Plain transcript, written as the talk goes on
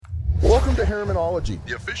to Harrimanology,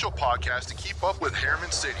 the official podcast to keep up with Harriman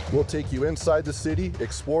City. We'll take you inside the city,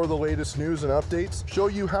 explore the latest news and updates, show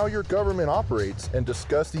you how your government operates, and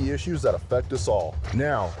discuss the issues that affect us all.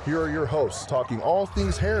 Now, here are your hosts talking all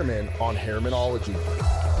things Harriman on Harrimanology.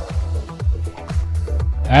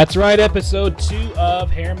 That's right, episode 2 of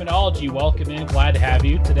Harrimanology. Welcome in, glad to have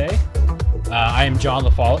you today. I am John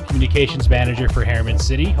LaFollette, Communications Manager for Harriman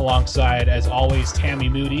City, alongside, as always, Tammy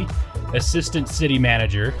Moody, Assistant City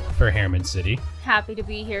Manager for Harriman City. Happy to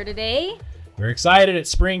be here today. We're excited. It's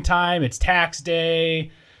springtime. It's tax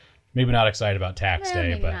day. Maybe not excited about tax day,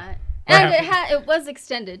 maybe but not. And it was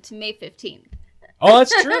extended to May 15th. Oh,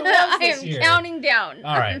 that's true. I am counting down.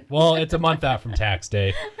 All right. Well, it's a month out from tax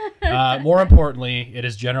day. More importantly, it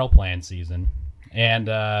is general plan season, and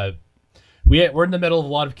we're in the middle of a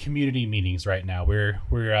lot of community meetings right now. We're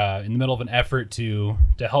in the middle of an effort to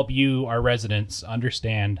help you, our residents,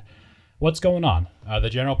 understand what's going on.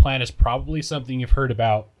 The general plan is probably something you've heard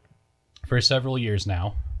about for several years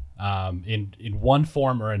now, in one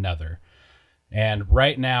form or another. And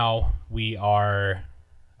right now, we are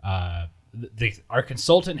our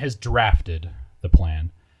consultant has drafted the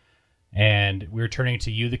plan, and we're turning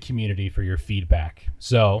to you, the community, for your feedback.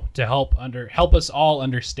 So to help us all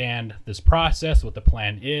understand this process, what the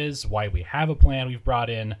plan is, why we have a plan, we've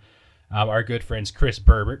brought in our good friends Chris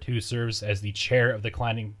Berbert, who serves as the chair of the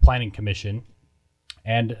Planning Commission,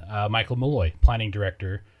 and Michael Malloy, Planning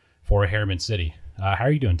Director for Harriman City. How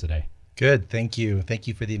are you doing today? Good, thank you. Thank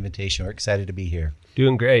you for the invitation. We're excited to be here.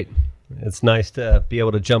 Doing great. It's nice to be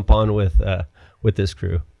able to jump on with this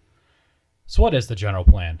crew. So what is the general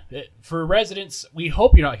plan? For residents, we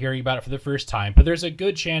hope you're not hearing about it for the first time, but there's a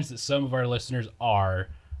good chance that some of our listeners are.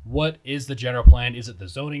 What is the general plan? Is it the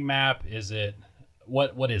zoning map? Is it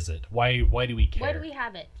what is it? Why do we care? Why do we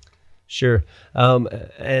have it? Sure.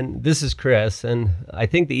 And this is Chris, and I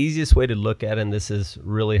think the easiest way to look at it, and this is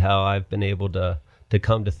really how I've been able to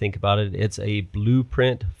come to think about it, it's a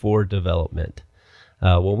blueprint for development.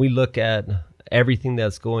 When we look at everything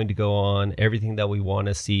that's going to go on, everything that we want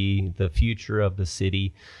to see, the future of the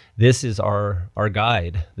city, this is our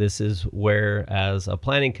guide. This is where, as a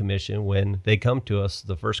planning commission, when they come to us,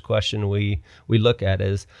 the first question we look at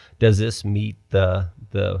is, does this meet the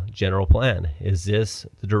general plan? Is this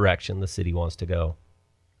the direction the city wants to go?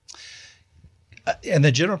 And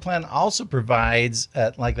the general plan also provides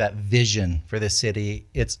like that vision for the city.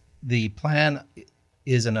 The plan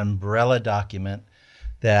is an umbrella document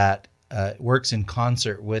that works in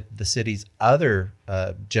concert with the city's other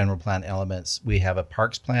general plan elements. We have a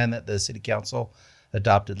parks plan that the city council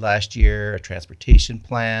adopted last year, a transportation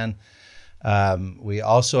plan. We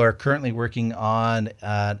also are currently working on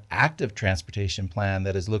an active transportation plan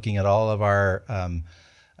that is looking at all of our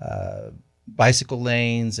bicycle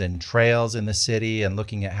lanes and trails in the city and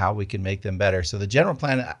looking at how we can make them better. So the general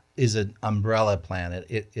plan is an umbrella plan.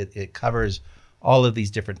 It covers all of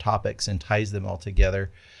these different topics and ties them all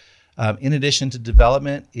together. In addition to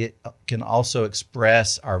development, it can also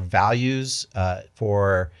express our values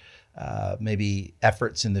for maybe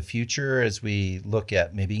efforts in the future as we look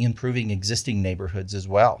at maybe improving existing neighborhoods as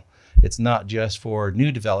well. It's not just for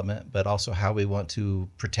new development, but also how we want to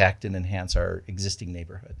protect and enhance our existing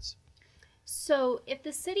neighborhoods. So if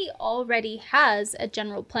the city already has a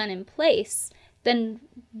general plan in place, then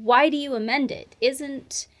why do you amend it?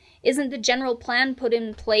 Isn't the general plan put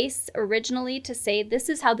in place originally to say this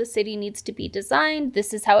is how the city needs to be designed,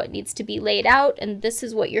 this is how it needs to be laid out, and this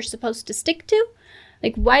is what you're supposed to stick to?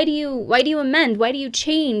 Like, why do you amend? Why do you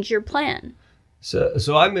change your plan?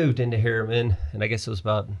 So I moved into Harriman, and I guess it was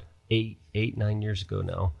about 9 years ago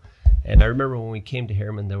now. And I remember when we came to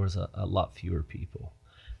Harriman, there was a lot fewer people.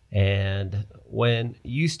 And when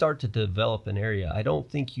you start to develop an area, I don't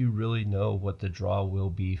think you really know what the draw will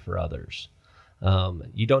be for others.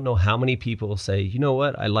 You don't know how many people will say, you know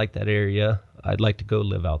what, I like that area. I'd like to go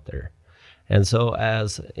live out there. And so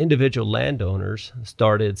as individual landowners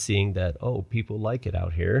started seeing that, oh, people like it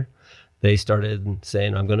out here, they started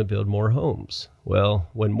saying, I'm going to build more homes. Well,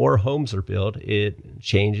 when more homes are built, it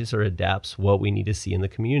changes or adapts what we need to see in the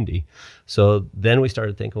community. So then we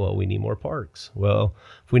started thinking, well, we need more parks. Well,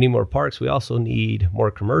 if we need more parks, we also need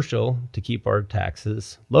more commercial to keep our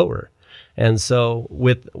taxes lower. And so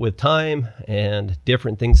with time and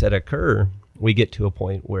different things that occur, we get to a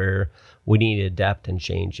point where we need to adapt and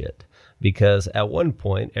change it. Because at one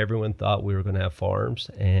point, everyone thought we were going to have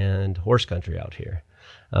farms and horse country out here.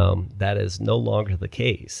 That is no longer the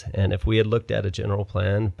case. And if we had looked at a general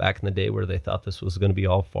plan back in the day where they thought this was going to be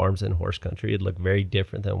all farms and horse country, it'd look very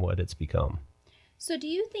different than what it's become. So do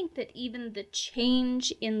you think that even the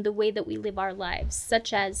change in the way that we live our lives,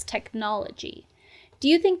 such as technology, Do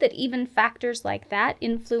you think that even factors like that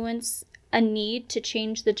influence a need to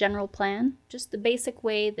change the general plan? Just the basic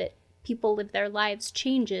way that people live their lives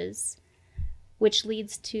changes, which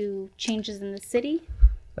leads to changes in the city?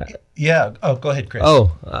 Yeah. Oh, go ahead, Chris.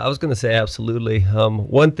 Oh, I was going to say absolutely.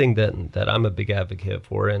 One thing that I'm a big advocate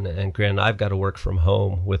for, and granted, I've got to work from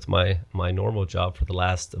home with my normal job for the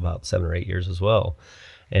last about 7 or 8 years as well.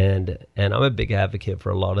 And I'm a big advocate for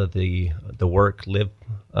a lot of the work live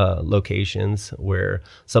locations where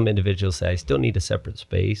some individuals say I still need a separate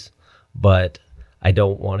space, but I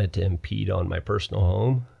don't want it to impede on my personal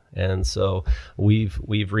home. And so we've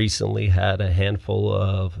recently had a handful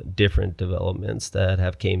of different developments that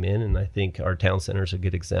have came in, and I think our town center is a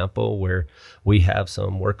good example where we have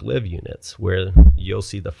some work live units where you'll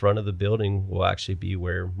see the front of the building will actually be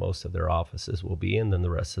where most of their offices will be, and then the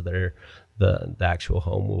rest of the actual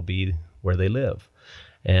home will be where they live.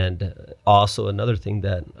 And also another thing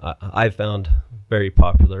that I found very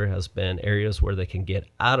popular has been areas where they can get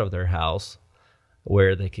out of their house,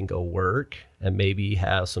 where they can go work and maybe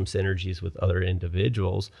have some synergies with other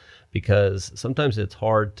individuals, because sometimes it's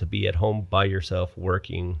hard to be at home by yourself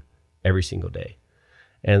working every single day.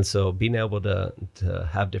 And so being able to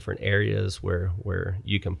have different areas where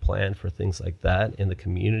you can plan for things like that in the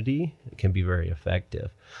community can be very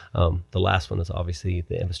effective. The last one is obviously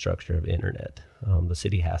the infrastructure of internet. The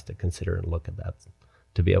city has to consider and look at that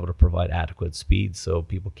to be able to provide adequate speed so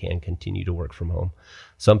people can continue to work from home.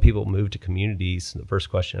 Some people move to communities, the first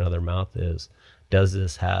question out of their mouth is, does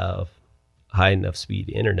this have high enough speed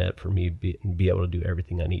internet for me to be able to do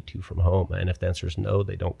everything I need to from home? And if the answer is no,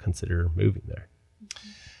 they don't consider moving there.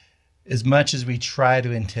 As much as we try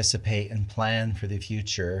to anticipate and plan for the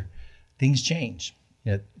future, things change.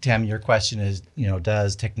 Tam, your question is,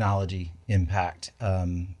 does technology impact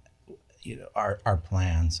our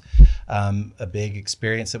plans? A big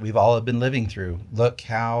experience that we've all been living through. Look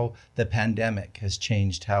how the pandemic has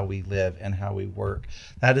changed how we live and how we work.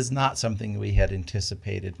 That is not something we had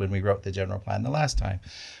anticipated when we wrote the general plan the last time.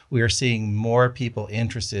 We are seeing more people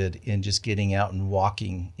interested in just getting out and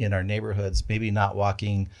walking in our neighborhoods, maybe not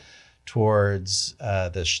walking towards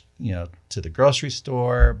to the grocery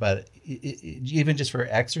store, but even just for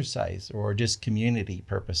exercise or just community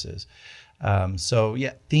purposes.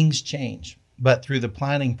 Things change, but through the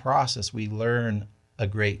planning process, we learn a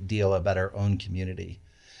great deal about our own community,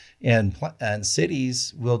 and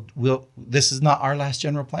cities will. This is not our last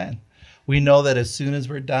general plan. We know that as soon as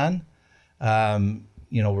we're done,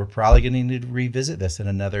 we're probably going to need to revisit this in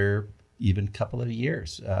another even couple of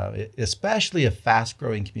years, especially a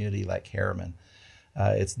fast-growing community like Herriman.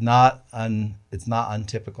 It's not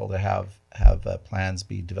untypical to have plans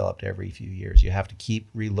be developed every few years. You have to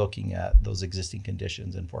keep relooking at those existing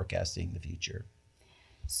conditions and forecasting the future.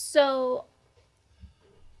 So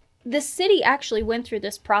the city actually went through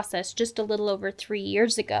this process just a little over 3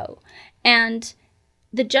 years ago, and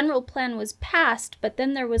the general plan was passed, but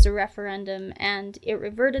then there was a referendum and it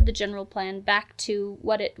reverted the general plan back to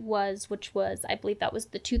what it was, which was, I believe that was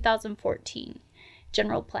the 2014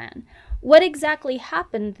 general plan. What exactly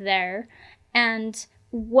happened there, and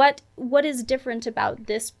what is different about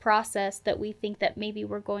this process that we think that maybe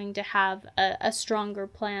we're going to have a stronger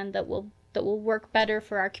plan that will work better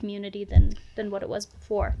for our community than what it was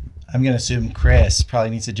before? I'm going to assume Chris probably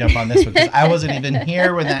needs to jump on this one because I wasn't even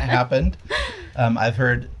here when that happened. I've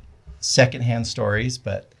heard secondhand stories,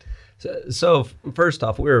 but... So first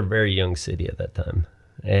off, we were a very young city at that time.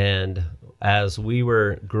 And as we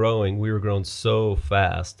were growing so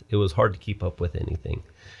fast, it was hard to keep up with anything.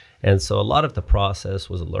 And so a lot of the process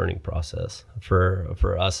was a learning process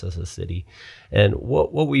for us as a city. And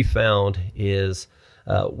what we found is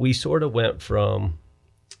we sort of went from,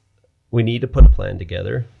 we need to put a plan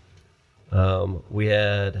together. We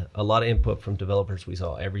had a lot of input from developers we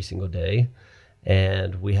saw every single day.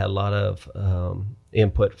 And we had a lot of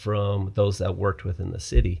input from those that worked within the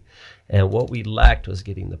city. And what we lacked was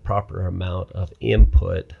getting the proper amount of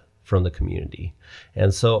input from the community.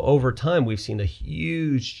 And so over time, we've seen a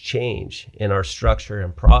huge change in our structure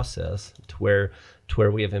and process to where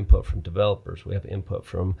we have input from developers, we have input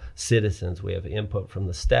from citizens, we have input from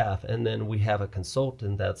the staff, and then we have a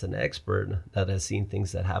consultant that's an expert that has seen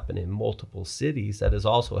things that happen in multiple cities that is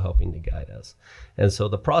also helping to guide us. And so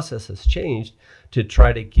the process has changed to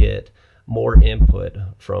try to get more input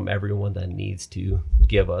from everyone that needs to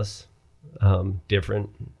give us different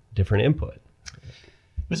input.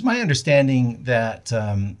 It was my understanding that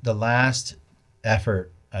the last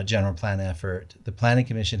effort, general plan effort, the Planning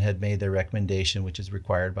Commission had made their recommendation, which is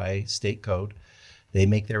required by state code. They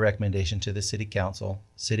make their recommendation to the City Council.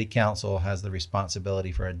 City Council has the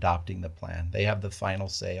responsibility for adopting the plan. They have the final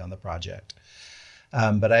say on the project.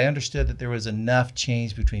 But I understood that there was enough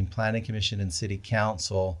change between Planning Commission and City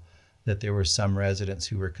Council that there were some residents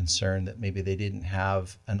who were concerned that maybe they didn't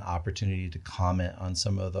have an opportunity to comment on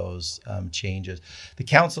some of those changes. The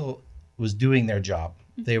council was doing their job.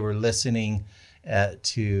 They were listening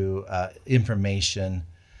to information.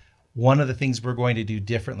 One of the things we're going to do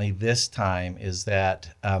differently this time is that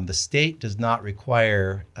the state does not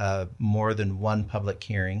require more than one public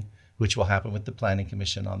hearing, which will happen with the Planning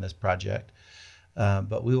Commission on this project.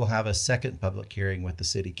 But we will have a second public hearing with the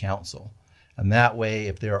City Council. And that way,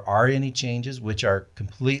 if there are any changes, which are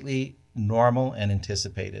completely normal and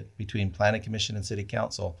anticipated between Planning Commission and City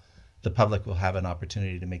Council, the public will have an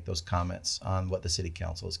opportunity to make those comments on what the City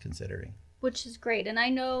Council is considering. Which is great. And I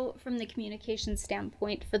know from the communication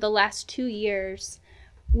standpoint, for the last 2 years,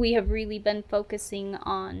 we have really been focusing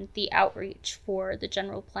on the outreach for the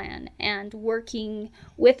general plan, and working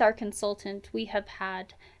with our consultant. We have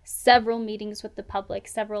had several meetings with the public,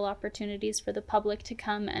 several opportunities for the public to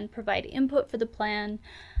come and provide input for the plan,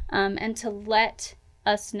 and to let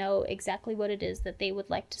us know exactly what it is that they would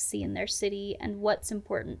like to see in their city and what's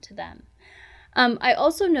important to them. I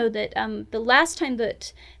also know that the last time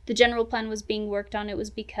that the general plan was being worked on, it was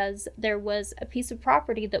because there was a piece of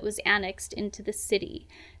property that was annexed into the city.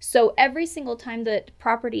 So every single time that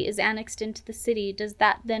property is annexed into the city, does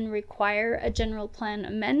that then require a general plan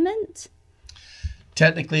amendment?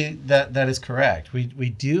 Technically, that is correct. We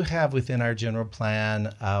do have within our general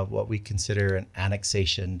plan what we consider an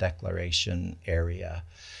annexation declaration area.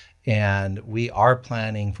 And we are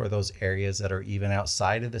planning for those areas that are even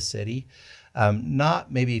outside of the city.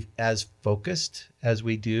 Not maybe as focused as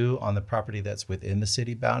we do on the property that's within the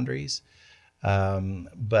city boundaries,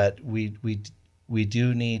 but we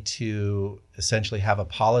do need to essentially have a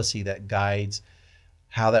policy that guides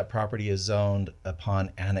how that property is zoned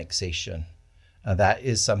upon annexation. That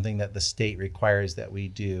is something that the state requires that we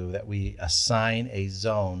do, that we assign a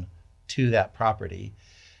zone to that property.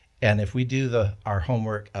 And if we do our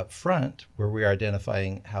homework up front, where we're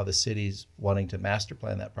identifying how the city's wanting to master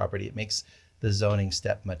plan that property, it makes the zoning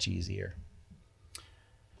step much easier.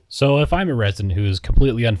 So if I'm a resident who's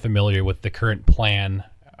completely unfamiliar with the current plan,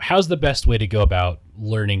 how's the best way to go about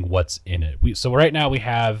learning what's in it? So right now we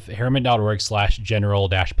have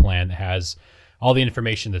harriman.org/general-plan that has all the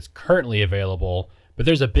information that's currently available, but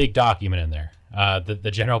there's a big document in there.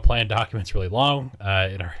 The general plan document's really long.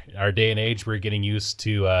 In our day and age, we're getting used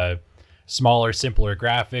to smaller, simpler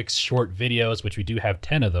graphics, short videos, which we do have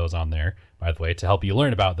 10 of those on there, by the way, to help you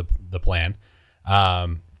learn about the plan.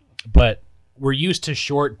 But we're used to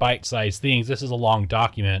short, bite-sized things. This is a long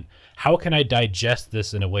document. How can I digest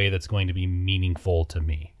this in a way that's going to be meaningful to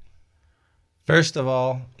me? First of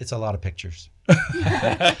all, it's a lot of pictures.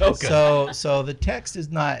 Okay. So the text is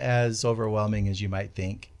not as overwhelming as you might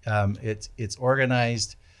think. It's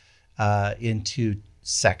organized into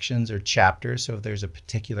sections or chapters. So if there's a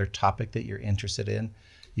particular topic that you're interested in,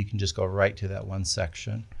 you can just go right to that one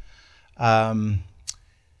section.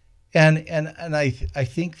 And I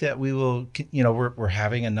think that we will, we're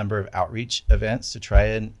having a number of outreach events to try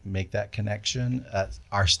and make that connection.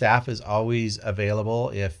 Our staff is always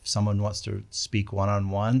available if someone wants to speak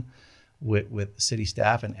one-on-one with city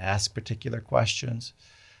staff and ask particular questions.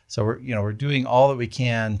 So we're doing all that we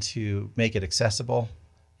can to make it accessible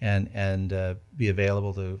and be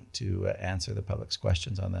available to answer the public's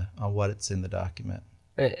questions on what it's in the document.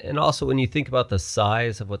 And also, when you think about the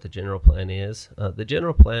size of what the general plan is, the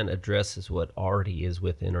general plan addresses what already is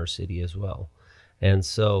within our city as well. And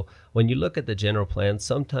so when you look at the general plan,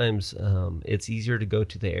 sometimes it's easier to go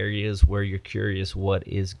to the areas where you're curious what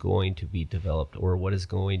is going to be developed or what is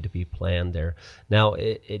going to be planned there. Now,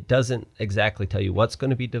 it doesn't exactly tell you what's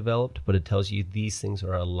going to be developed, but it tells you these things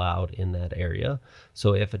are allowed in that area.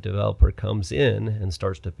 So if a developer comes in and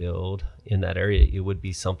starts to build in that area, it would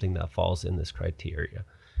be something that falls in this criteria.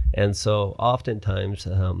 And so oftentimes,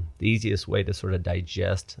 the easiest way to sort of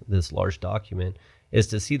digest this large document is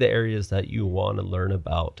to see the areas that you want to learn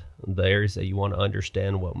about, the areas that you want to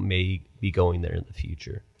understand what may be going there in the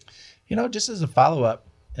future. Just as a follow-up,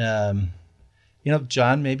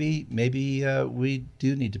 John, maybe we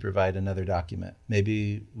do need to provide another document.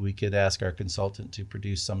 Maybe we could ask our consultant to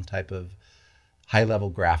produce some type of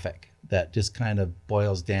high-level graphic that just kind of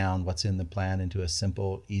boils down what's in the plan into a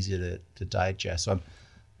simple, easy to digest. So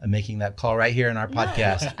I'm making that call right here in our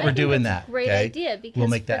podcast. We're doing that. Great idea, because we'll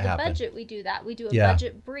make that for the happen. budget we do that. We do a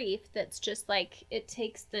budget brief that's just like, it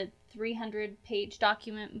takes the 300-page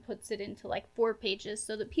document and puts it into like 4 pages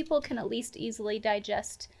so that people can at least easily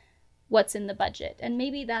digest what's in the budget. And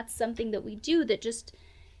maybe that's something that we do that just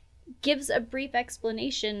gives a brief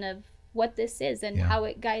explanation of what this is and how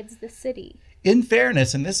it guides the city. in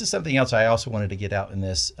fairness, and this is something else I also wanted to get out in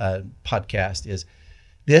this podcast, is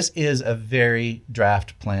this is a very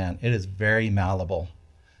draft plan. It is very malleable.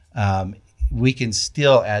 We can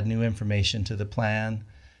still add new information to the plan.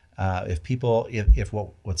 If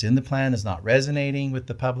what's in the plan is not resonating with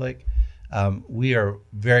the public, we are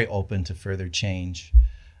very open to further change.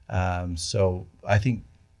 So I think,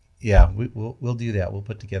 we'll do that. We'll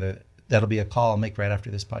put together, that'll be a call I'll make right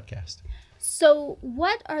after this podcast. So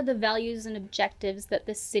what are the values and objectives that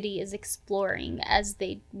the city is exploring as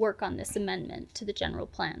they work on this amendment to the general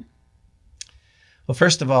plan? Well,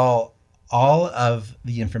 first of all of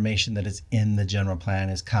the information that is in the general plan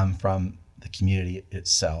has come from the community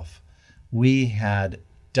itself. We had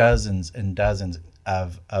dozens and dozens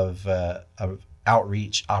of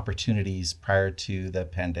outreach opportunities prior to the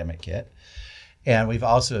pandemic hit. And we've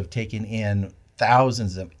also have taken in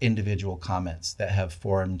thousands of individual comments that have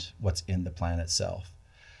formed what's in the plan itself.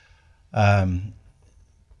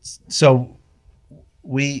 So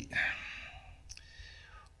we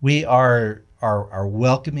are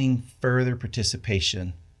welcoming further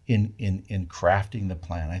participation in crafting the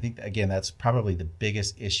plan. I think, again, that's probably the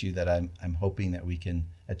biggest issue that I'm hoping that we can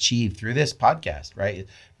achieve through this podcast, right?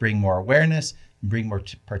 Bring more awareness, bring more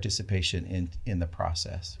participation in the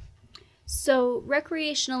process. So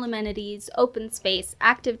recreational amenities, open space,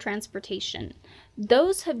 active transportation,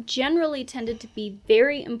 those have generally tended to be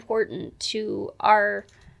very important to our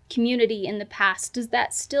community in the past. Does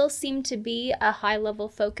that still seem to be a high-level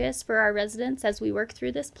focus for our residents as we work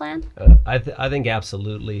through this plan? I think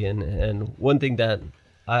absolutely. And one thing that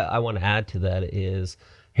I want to add to that is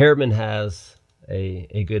Harriman has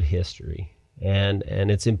a good history. And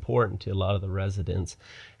it's important to a lot of the residents.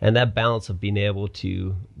 And that balance of being able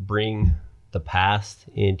to bring the past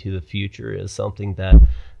into the future is something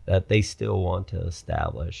that they still want to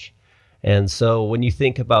establish. And so when you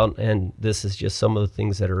think about, and this is just some of the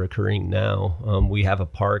things that are occurring now, we have a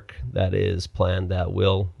park that is planned that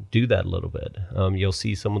will do that a little bit. You'll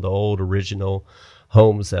see some of the old original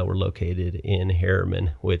homes that were located in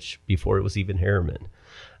Harriman, which before it was even Harriman.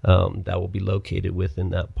 That will be located within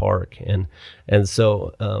that park, and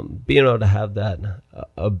so being able to have that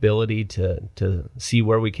ability to see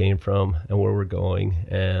where we came from and where we're going,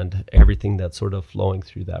 and everything that's sort of flowing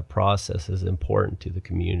through that process is important to the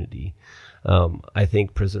community. I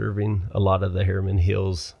think preserving a lot of the Harriman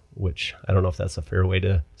Hills, which I don't know if that's a fair way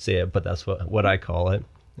to say it, but that's what I call it,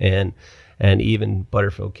 and even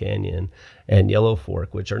Butterfield Canyon and Yellow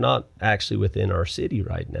Fork, which are not actually within our city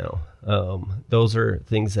right now. Those are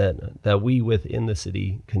things that we within the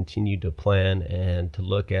city continue to plan and to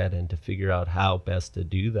look at and to figure out how best to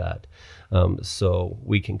do that, so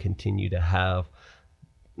we can continue to have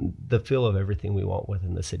the feel of everything we want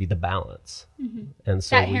within the city, the balance. Mm-hmm. And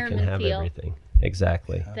so that we Harriman can have feel. Everything.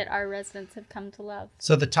 Exactly. That our residents have come to love.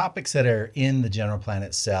 So the topics that are in the general plan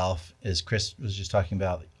itself, as Chris was just talking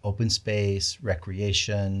about, open space,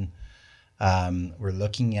 recreation. We're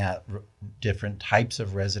looking at different types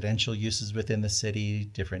of residential uses within the city,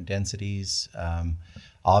 different densities,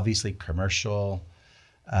 obviously commercial.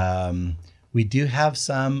 We do have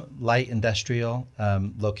some light industrial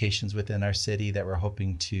locations within our city that we're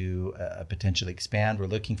hoping to potentially expand. We're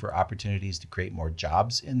looking for opportunities to create more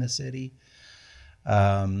jobs in the city.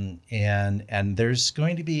 And there's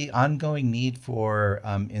going to be ongoing need for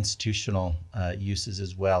institutional uses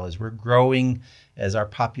as well. As we're growing, as our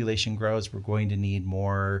population grows, we're going to need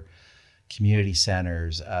more community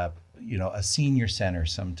centers, a senior center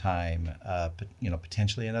sometime,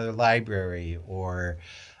 potentially another library, or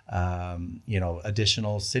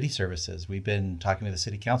additional city services. We've been talking to the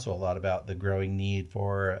city council a lot about the growing need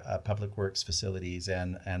for public works facilities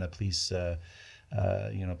and a police,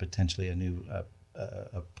 potentially a new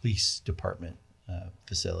a police department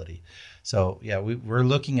facility. So we're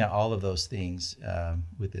looking at all of those things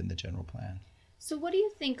within the general plan. So what do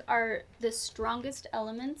you think are the strongest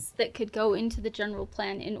elements that could go into the general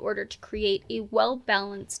plan in order to create a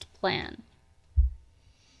well-balanced plan?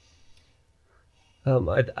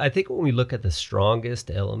 I think when we look at the strongest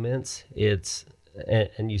elements, it's,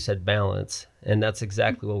 and you said balance, and that's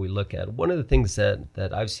exactly what we look at. One of the things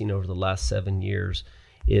that I've seen over the last 7 years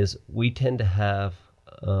is we tend to have,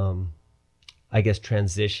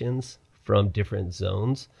 transitions from different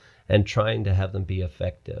zones and trying to have them be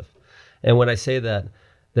effective. And when I say that,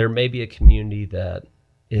 there may be a community that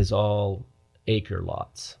is all acre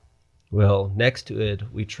lots. Well, next to it,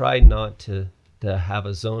 we try not to have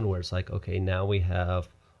a zone where it's like, okay, now we have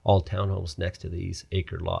all townhomes next to these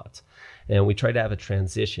acre lots. And we try to have a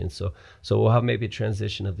transition. So we'll have maybe a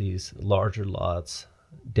transition of these larger lots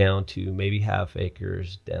down to maybe half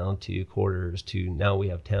acres, down to quarters, to now we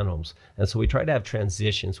have townhomes. And so we try to have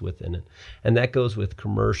transitions within it. And that goes with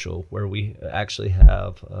commercial, where we actually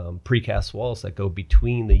have precast walls that go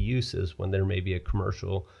between the uses when there may be a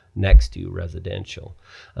commercial next to residential.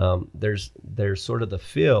 There's sort of the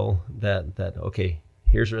feel that okay,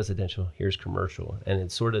 here's residential, here's commercial. And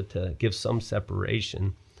it's sort of to give some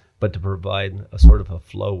separation, but to provide a sort of a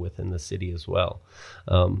flow within the city as well.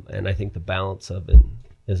 And I think the balance of it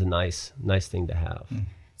is a nice thing to have.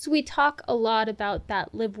 So we talk a lot about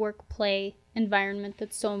that live, work, play environment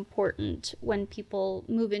that's so important when people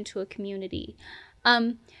move into a community.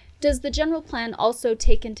 Does the general plan also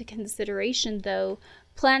take into consideration, though,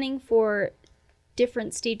 planning for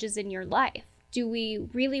different stages in your life? Do we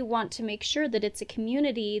really want to make sure that it's a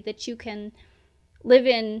community that you can live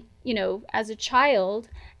in, as a child,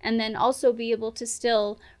 and then also be able to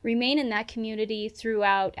still remain in that community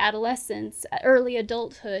throughout adolescence, early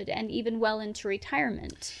adulthood, and even well into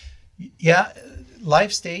retirement? Yeah,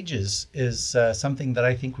 life stages is something that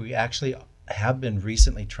I think we actually have been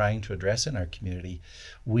recently trying to address in our community.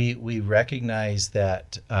 We recognize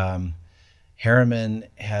that Harriman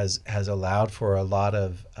has allowed for a lot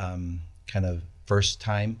of kind of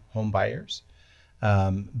first-time home buyers.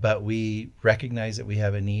 But we recognize that we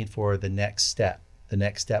have a need for the next step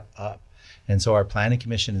up. And so our planning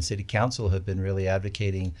commission and city council have been really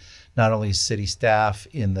advocating not only city staff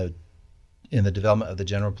in the development of the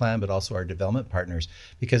general plan, but also our development partners,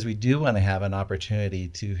 because we do want to have an opportunity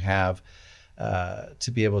to have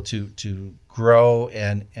to be able to grow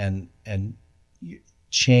and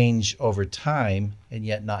change over time, and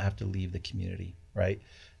yet not have to leave the community, right?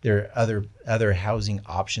 There are other housing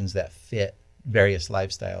options that fit various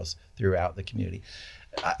lifestyles throughout the community.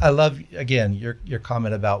 I love, again, your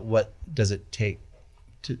comment about what does it take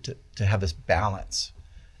to have this balance.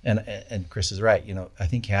 And Chris is right. I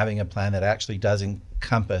think having a plan that actually does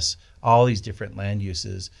encompass all these different land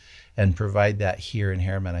uses and provide that here in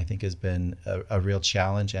Harriman, I think has been a real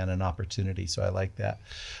challenge and an opportunity. So I like that.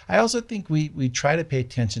 I also think we try to pay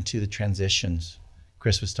attention to the transitions.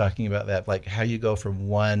 Chris was talking about that, like how you go from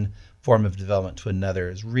one form of development to another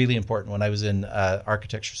is really important. When I was in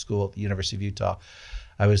architecture school at the University of Utah,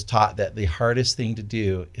 I was taught that the hardest thing to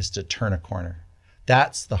do is to turn a corner.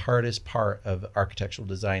 That's the hardest part of architectural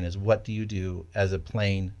design, is what do you do as a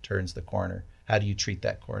plane turns the corner? How do you treat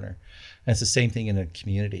that corner? And it's the same thing in a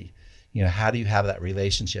community. How do you have that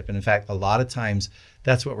relationship? And in fact, a lot of times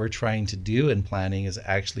that's what we're trying to do in planning, is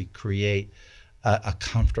actually create a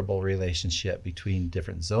comfortable relationship between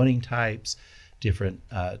different zoning types, different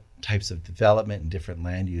types of development, and different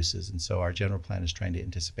land uses. And so our general plan is trying to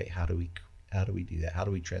anticipate how do we do that? How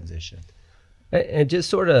do we transition? And just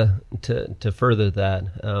sort of to further that,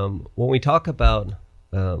 when we talk about,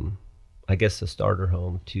 I guess, the starter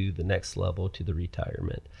home to the next level, to the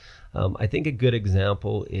retirement, I think a good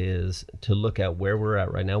example is to look at where we're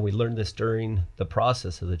at right now. We learned this during the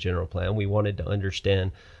process of the general plan. We wanted to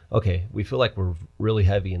understand, okay, we feel like we're really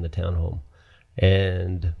heavy in the townhome.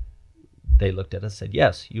 And they looked at us and said,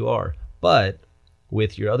 yes, you are. But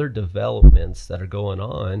with your other developments that are going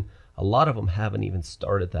on, a lot of them haven't even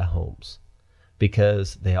started the homes,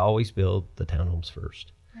 because they always build the townhomes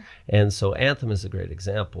first. And so Anthem is a great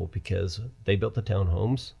example, because they built the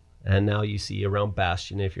townhomes, and now you see around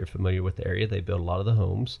Bastion, if you're familiar with the area, they built a lot of the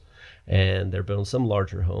homes, and they're building some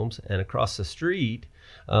larger homes. And across the street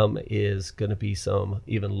is going to be some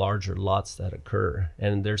even larger lots that occur.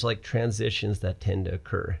 And there's like transitions that tend to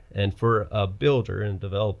occur. And for a builder and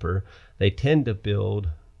developer, they tend to build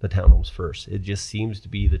the townhomes first. It just seems to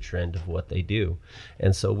be the trend of what they do.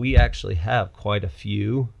 And so we actually have quite a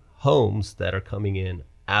few homes that are coming in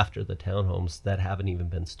after the townhomes that haven't even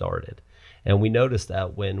been started. And we noticed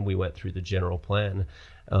that when we went through the general plan,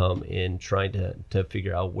 in trying to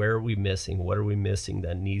figure out where are we missing, what are we missing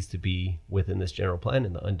that needs to be within this general plan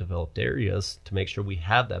in the undeveloped areas, to make sure we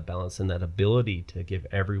have that balance and that ability to give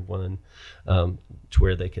everyone to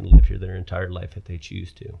where they can live here their entire life if they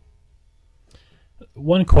choose to.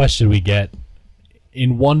 One question we get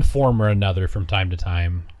in one form or another from time to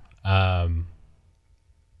time,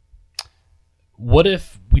 what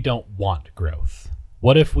if we don't want growth?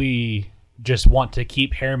 What if we just want to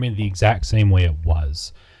keep Harriman the exact same way it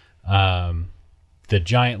was? The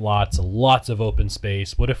giant lots, lots of open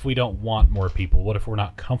space. What if we don't want more people? What if we're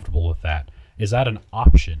not comfortable with that? Is that an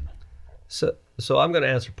option? So I'm going to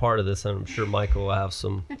answer part of this, and I'm sure Michael will have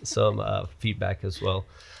some feedback as well.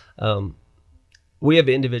 We have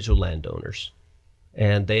individual landowners,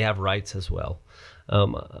 and they have rights as well.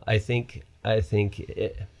 I think,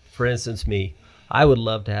 for instance, me, I would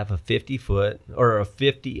love to have a 50-foot or a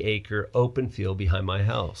 50-acre open field behind my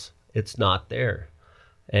house. It's not there.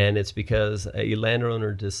 And it's because a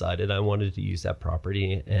landowner decided I wanted to use that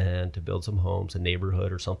property and to build some homes, a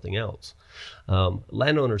neighborhood, or something else.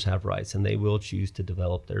 Landowners have rights, and they will choose to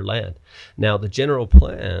develop their land. Now, the general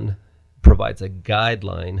plan provides a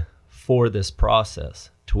guideline for this process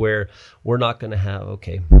to where we're not going to have,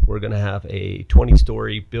 we're going to have a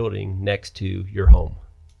 20-story building next to your home.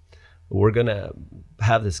 We're going to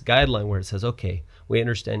have this guideline where it says, okay, we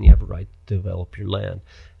understand you have a right to develop your land.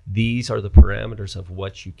 These are the parameters of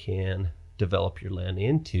what you can develop your land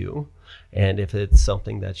into. And if it's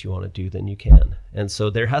something that you want to do, then you can. And so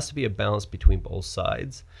there has to be a balance between both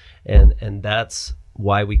sides. And that's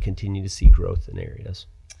why we continue to see growth in areas.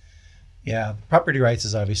 Yeah, property rights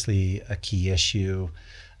is obviously a key issue.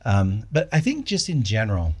 But I think just in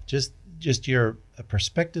general, just your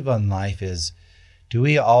perspective on life is, do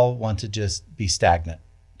we all want to just be stagnant?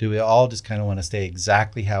 Do we all just kind of want to stay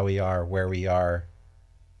exactly how we are, where we are?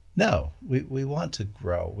 No, we want to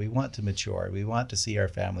grow. We want to mature. We want to see our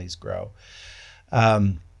families grow.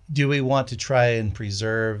 Do we want to try and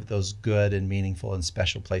preserve those good and meaningful and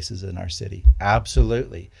special places in our city?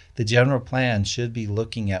 Absolutely. The general plan should be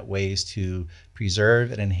looking at ways to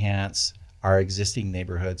preserve and enhance our existing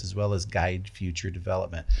neighborhoods as well as guide future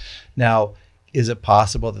development. Now, is it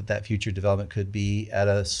possible that future development could be at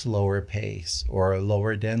a slower pace or a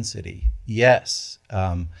lower density? Yes.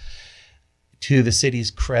 To the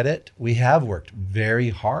city's credit, we have worked very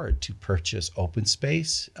hard to purchase open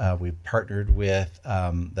space. We've partnered with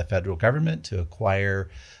the federal government to acquire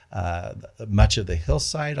much of the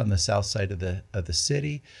hillside on the south side of the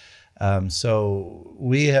city. So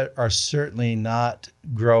we are certainly not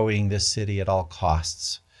growing this city at all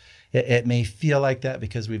costs. It may feel like that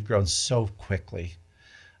because we've grown so quickly.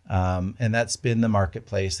 And that's been the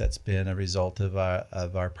marketplace. That's been a result of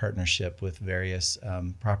our partnership with various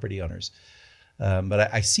property owners.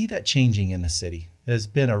 But I see that changing in the city. There's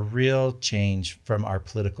been a real change from our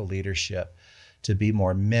political leadership to be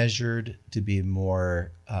more measured, to be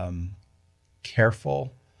more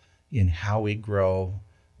careful in how we grow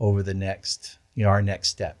over the next, our next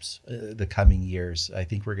steps, the coming years. I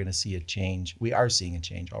think we're going to see a change. We are seeing a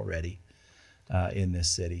change already in this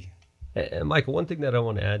city. And Michael, one thing that I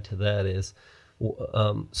want to add to that is,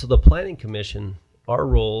 so the Planning Commission, our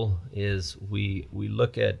role is we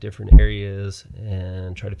look at different areas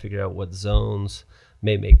and try to figure out what zones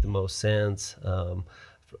may make the most sense.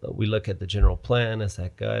 We look at the general plan as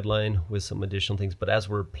that guideline with some additional things. But as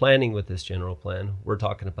we're planning with this general plan, we're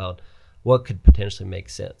talking about what could potentially make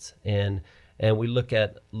sense. And we look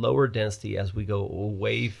at lower density as we go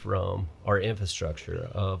away from our infrastructure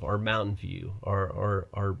of our mountain view,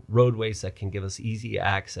 our roadways that can give us easy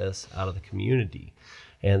access out of the community.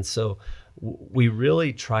 And so we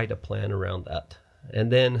really try to plan around that.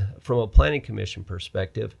 And then from a planning commission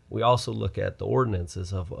perspective, we also look at the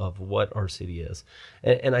ordinances of what our city is.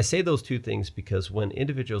 And I say those two things because when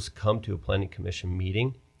individuals come to a planning commission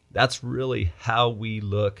meeting, that's really how we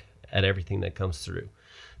look at everything that comes through.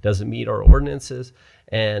 Does it meet our ordinances?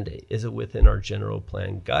 And is it within our general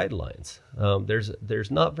plan guidelines?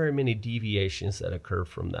 There's not very many deviations that occur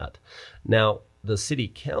from that. Now, the city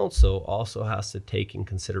council also has to take in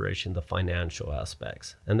consideration the financial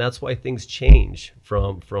aspects. And that's why things change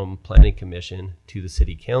from planning commission to the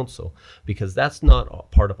city council, because that's not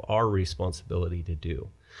part of our responsibility to do.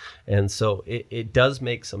 And so it does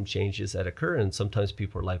make some changes that occur. And sometimes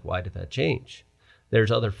people are like, why did that change? There's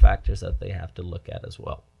other factors that they have to look at as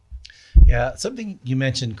well. Yeah, something you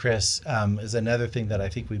mentioned, Chris, is another thing that I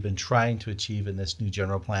think we've been trying to achieve in this new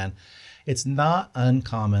general plan. It's not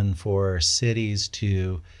uncommon for cities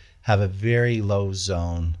to have a very low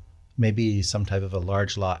zone, maybe some type of a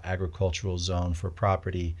large lot agricultural zone for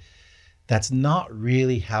property. That's not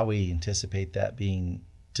really how we anticipate that being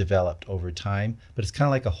developed over time, but it's kind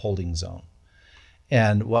of like a holding zone.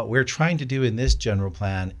 And what we're trying to do in this general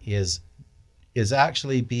plan is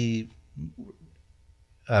actually be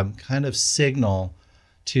kind of signal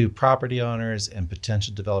to property owners and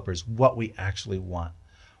potential developers what we actually want.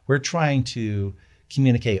 We're trying to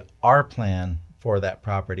communicate our plan for that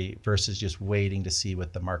property versus just waiting to see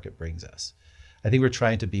what the market brings us. I think we're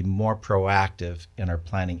trying to be more proactive in our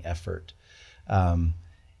planning effort. And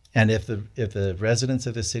if the residents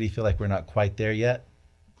of the city feel like we're not quite there yet,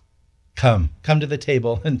 come to the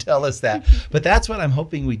table and tell us that. But that's what I'm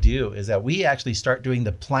hoping we do, is that we actually start doing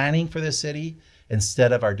the planning for the city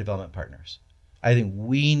instead of our development partners. I think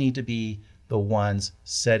we need to be the ones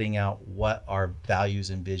setting out what our values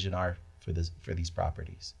and vision are for these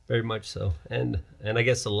properties. Very much so. And I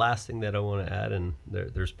guess the last thing that I want to add, and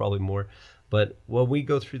there's probably more, but when we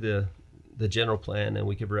go through the general plan and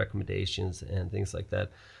we give recommendations and things like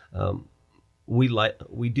that,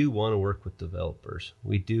 we do want to work with developers.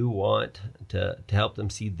 We do want to help them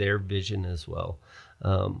see their vision as well.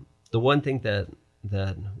 The one thing that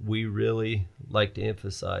we really like to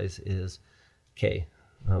emphasize is, okay,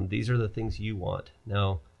 these are the things you want.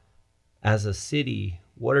 Now, as a city,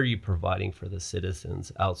 what are you providing for the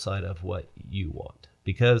citizens outside of what you want?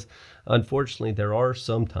 Because unfortunately, there are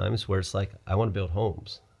some times where it's like, I want to build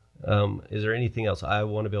homes. Is there anything else? I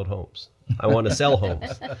want to build homes. I want to sell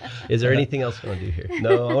homes. Is there anything else I want to do here?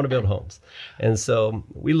 No, I want to build homes. And so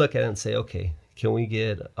we look at it and say, okay, can we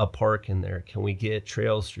get a park in there? Can we get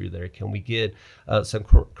trails through there? Can we get some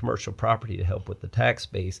commercial property to help with the tax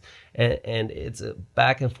base? And it's a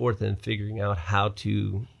back and forth in figuring out how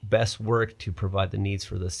to best work to provide the needs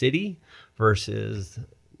for the city versus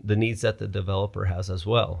the needs that the developer has as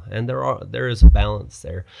well. And there is a balance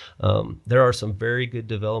there. There are some very good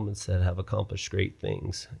developments that have accomplished great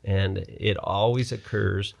things. And it always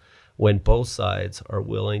occurs when both sides are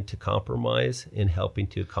willing to compromise in helping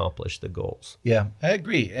to accomplish the goals. Yeah, I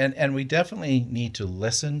agree. And we definitely need to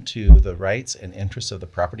listen to the rights and interests of the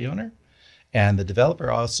property owner. And the developer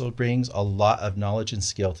also brings a lot of knowledge and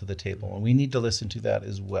skill to the table. And we need to listen to that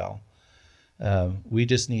as well. We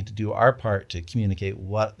just need to do our part to communicate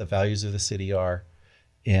what the values of the city are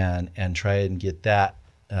and try and get that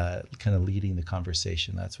kind of leading the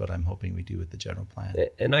conversation. That's what I'm hoping we do with the general plan.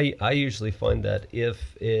 And I usually find that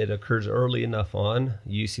if it occurs early enough on,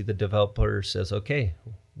 you see the developer says, okay,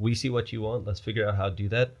 we see what you want. Let's figure out how to do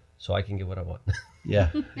that so I can get what I want.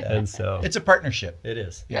 Yeah. And so it's a partnership. It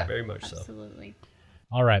is. Yeah. Very much so. Absolutely.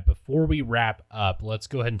 All right, before we wrap up, let's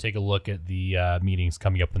go ahead and take a look at the meetings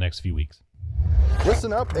coming up the next few weeks.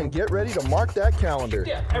 Listen up and get ready to mark that calendar.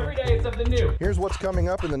 Yeah, every day is something new. Here's what's coming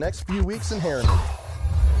up in the next few weeks in Harriman.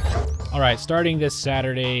 All right, starting this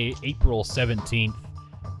Saturday, April 17th,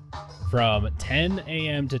 from 10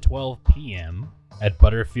 a.m. to 12 p.m. at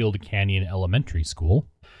Butterfield Canyon Elementary School,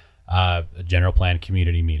 a general plan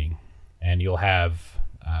community meeting. And you'll have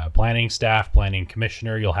planning staff, planning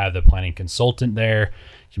commissioner, you'll have the planning consultant there,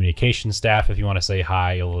 communication staff if you want to say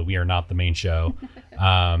hi, although we are not the main show.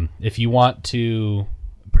 If you want to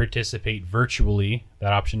participate virtually,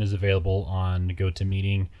 that option is available on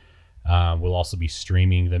GoToMeeting. We'll also be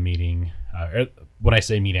streaming the meeting. When I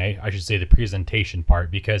say meeting, I should say the presentation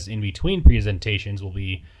part, because in between presentations will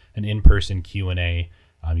be an in-person Q&A.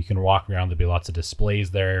 You can walk around. There'll be lots of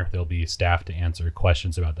displays there. There'll be staff to answer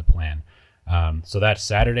questions about the plan. So that's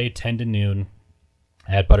Saturday, 10 to noon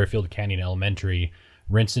at Butterfield Canyon Elementary.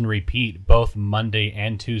 Rinse and repeat both Monday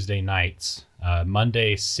and Tuesday nights.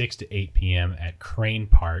 Monday, 6 to 8 p.m. at Crane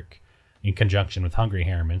Park in conjunction with Hungry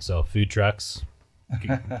Harriman. So food trucks,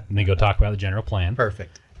 and then go talk about the general plan.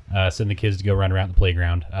 Perfect. Send the kids to go run around the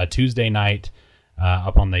playground. Tuesday night,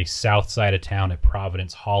 up on the south side of town at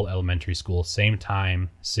Providence Hall Elementary School. Same time,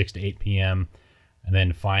 6 to 8 p.m. And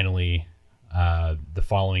then finally, the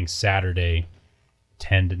following Saturday,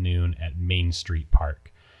 10 to noon at Main Street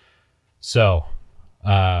Park. So,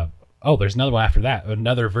 there's another one after that.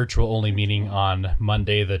 Another virtual only meeting on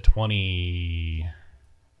Monday, the 29th,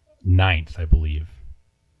 I believe.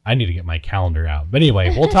 I need to get my calendar out. But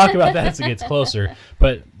anyway, we'll talk about that as it gets closer.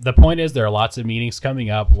 But the point is, there are lots of meetings coming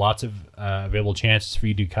up, lots of available chances for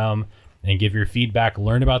you to come and give your feedback,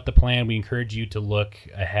 learn about the plan. We encourage you to look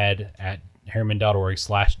ahead at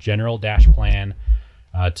harriman.org/general-plan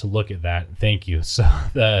to look at that. Thank you.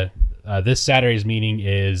 So this Saturday's meeting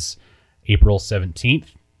is April 17th,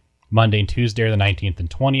 Monday and Tuesday are the 19th and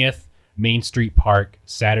 20th, Main Street Park,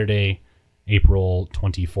 Saturday, April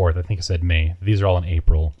 24th. I think I said May. These are all in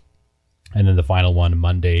April. And then the final one,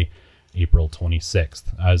 Monday, April 26th,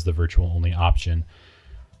 as the virtual only option.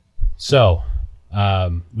 So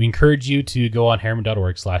we encourage you to go on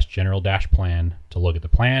harriman.org/general-plan to look at the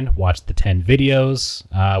plan, watch the 10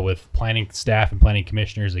 videos with planning staff and planning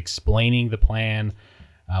commissioners explaining the plan.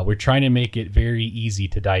 We're trying to make it very easy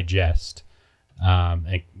to digest.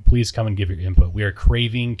 And please come and give your input. We are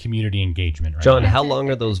craving community engagement right John, now. how long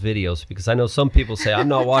are those videos? Because I know some people say, I'm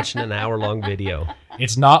not watching an hour-long video.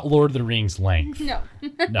 It's not Lord of the Rings length. No.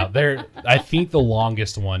 No, I think the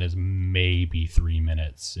longest one is maybe 3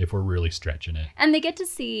 minutes if we're really stretching it. And they get to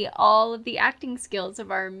see all of the acting skills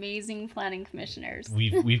of our amazing planning commissioners.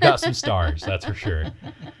 We've got some stars, that's for sure.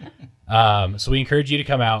 So we encourage you to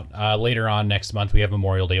come out later on next month. We have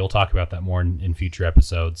Memorial Day. We'll talk about that more in future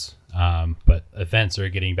episodes. But events are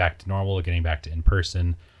getting back to normal, getting back to in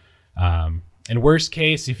person. In worst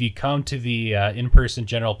case, if you come to the in-person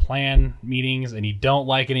general plan meetings and you don't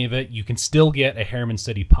like any of it, you can still get a Harriman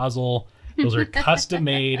City puzzle. Those are custom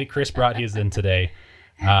made. Chris brought his in today.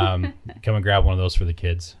 Come and grab one of those for the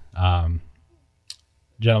kids.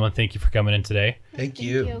 Gentlemen, thank you for coming in today. Thank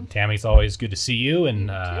you. Tammy, it's always good to see you and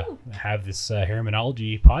have this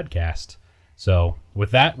Harrimanology podcast. So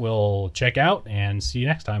with that, we'll check out and see you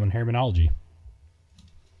next time on Harrimanology.